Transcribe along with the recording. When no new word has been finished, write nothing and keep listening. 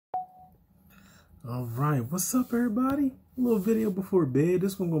All right, what's up, everybody? A little video before bed.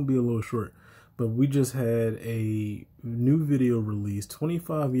 This one gonna be a little short, but we just had a new video released.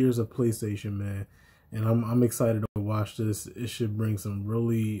 25 years of PlayStation, man, and I'm excited to watch this. It should bring some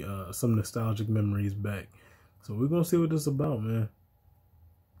really some nostalgic memories back. So we're gonna see what this is about, man.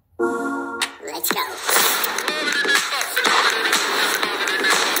 Let's go.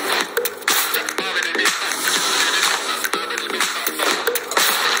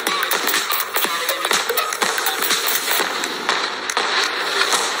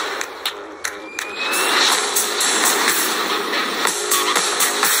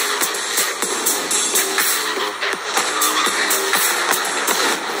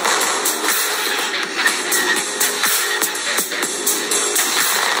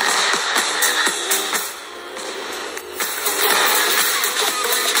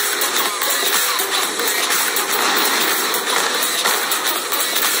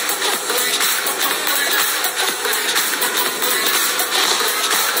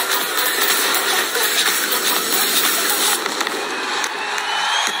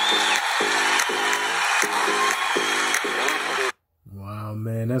 Wow,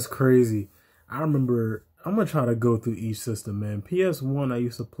 man, that's crazy. I remember, I'm gonna try to go through each system, man. PS1, I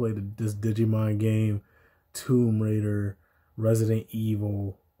used to play this Digimon game, Tomb Raider, Resident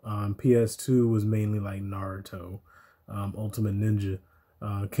Evil. PS2 was mainly like Naruto, Ultimate Ninja,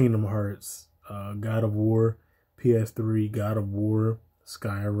 Kingdom Hearts, God of War. PS3, God of War,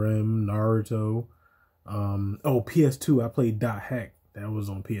 Skyrim, Naruto. Oh, PS2, I played Dot Hack. That was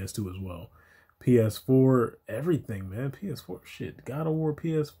on PS2 as well. PS4, everything, man. PS4, shit. God of War,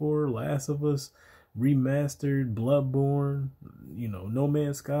 PS4, Last of Us, Remastered, Bloodborne, you know, No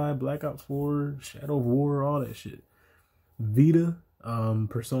Man's Sky, Black Ops 4, Shadow of War, all that shit. Vita,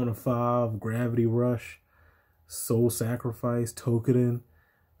 Persona 5, Gravity Rush, Soul Sacrifice, Tokuden,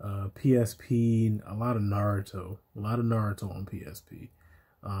 PSP, a lot of Naruto. A lot of Naruto on PSP.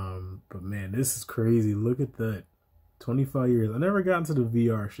 But man, this is crazy. Look at that. 25 years. I never got into the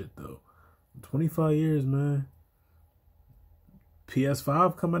VR shit though. 25 years, man.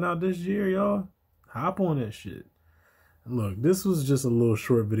 PS5 coming out this year, y'all. Hop on that shit. Look, this was just a little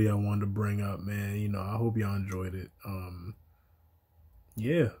short video I wanted to bring up, man. You know, I hope y'all enjoyed it.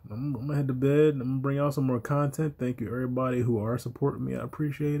 Yeah, I'm gonna head to bed. I'm gonna bring y'all some more content. Thank you, everybody who are supporting me. I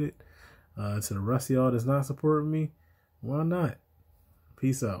appreciate it. To the rest of y'all that's not supporting me, why not?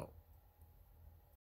 Peace out.